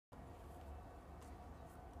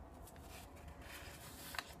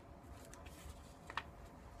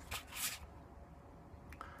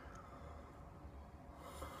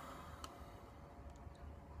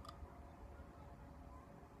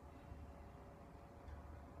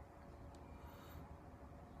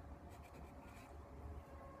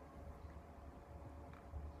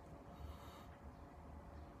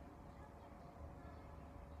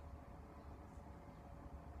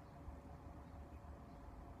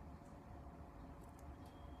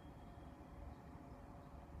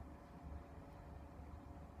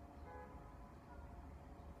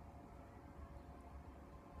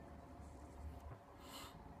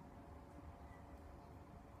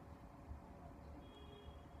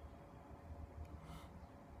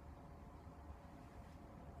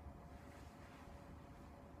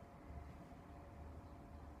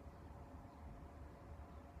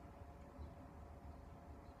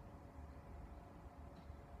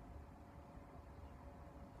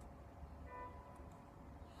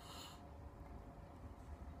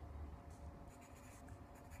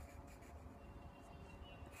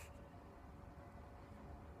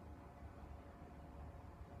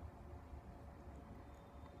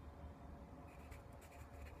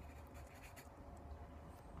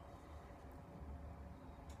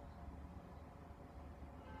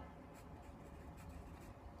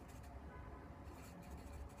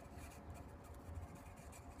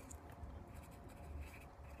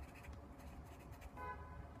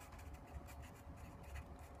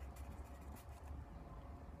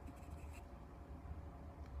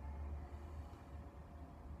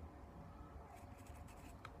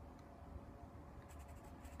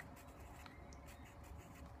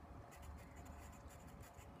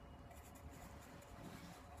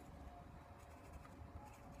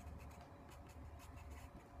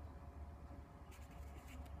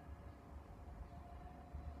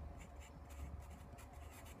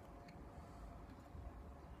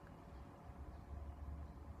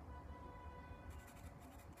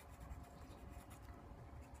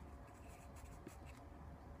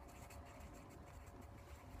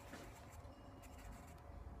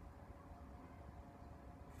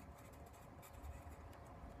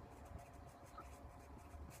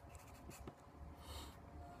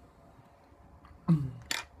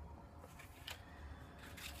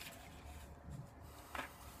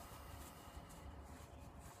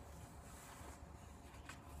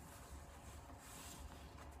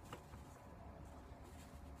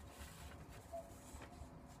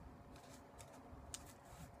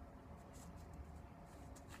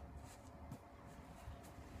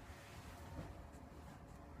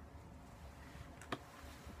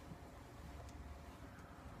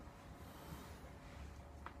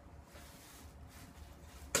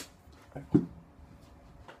Hi,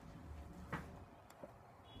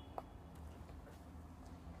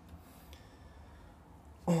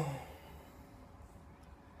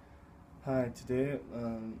 today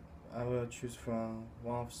I will choose from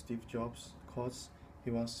one of Steve Jobs' quotes.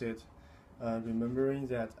 He once said, remembering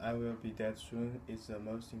that I will be dead soon is the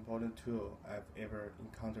most important tool I've ever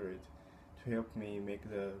encountered to help me make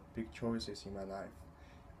the big choices in my life.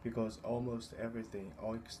 Because almost everything,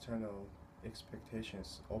 all external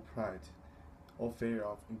expectations, all pride, all fear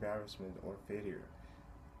of embarrassment or failure,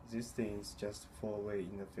 these things just fall away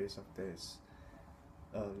in the face of death,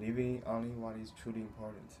 leaving only what is truly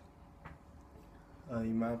important.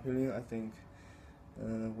 In my opinion, I think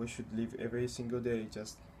we should live every single day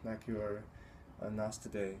just like your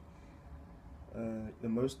last day. The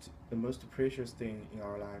most precious thing in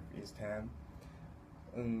our life is time.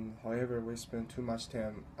 However, we spend too much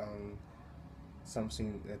time on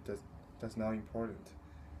something that's not important.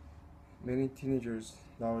 Many teenagers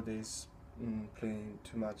nowadays playing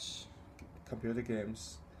too much computer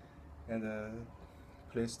games and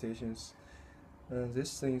PlayStations.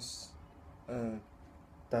 These things uh,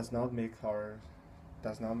 does not make our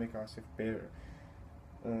does not make ourselves better.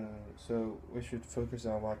 So we should focus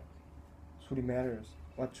on truly matters,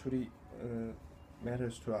 what truly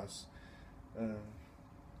matters to us.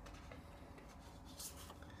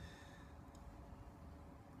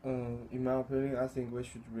 Uh, in my opinion, I think we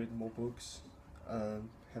should read more books,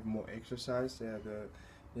 have more exercise, and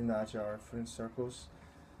enlarge our friend circles.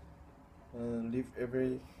 Live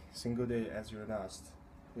every single day as your last.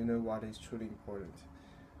 You know what is truly important.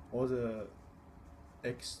 All the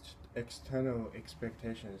external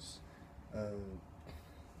expectations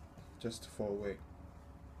just fall away.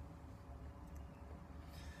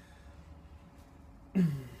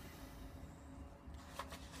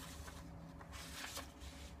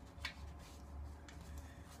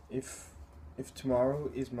 if if tomorrow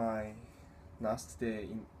is my last day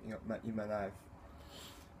in my life,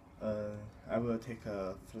 I will take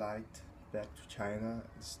a flight back to China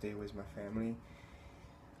and stay with my family.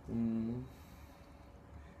 Mm,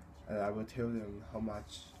 and I will tell them how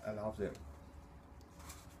much I love them,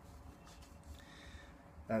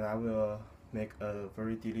 and I will make a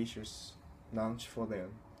very delicious lunch for them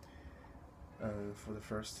for the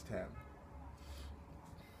first time.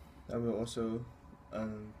 I will also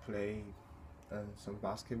play some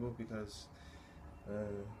basketball because uh,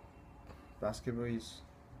 basketball is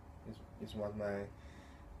one of my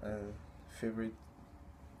uh, favorite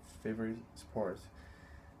favorite sport.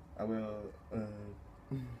 I will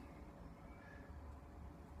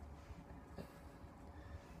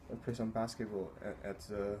play some basketball at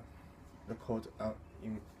the court out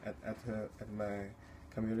at my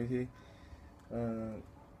community. Uh,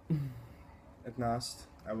 at last,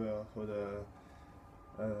 I will hold a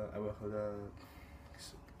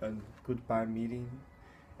goodbye meeting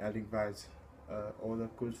and invite all the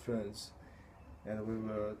good friends, and we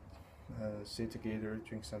will sit together,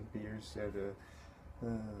 drink some beers, and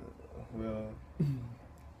we'll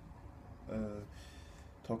uh,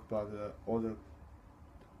 talk about all the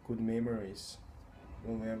good memories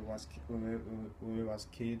when we was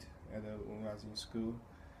kid and when we was in school.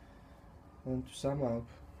 And to sum up,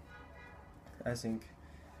 I think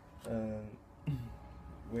uh,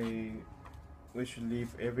 we we should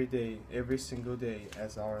live every day, every single day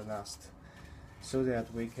as our last, so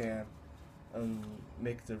that we can um,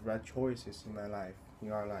 make the right choices in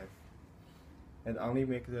our life, and only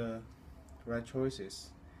make the right choices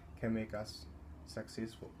can make us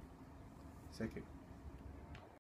successful. Thank you.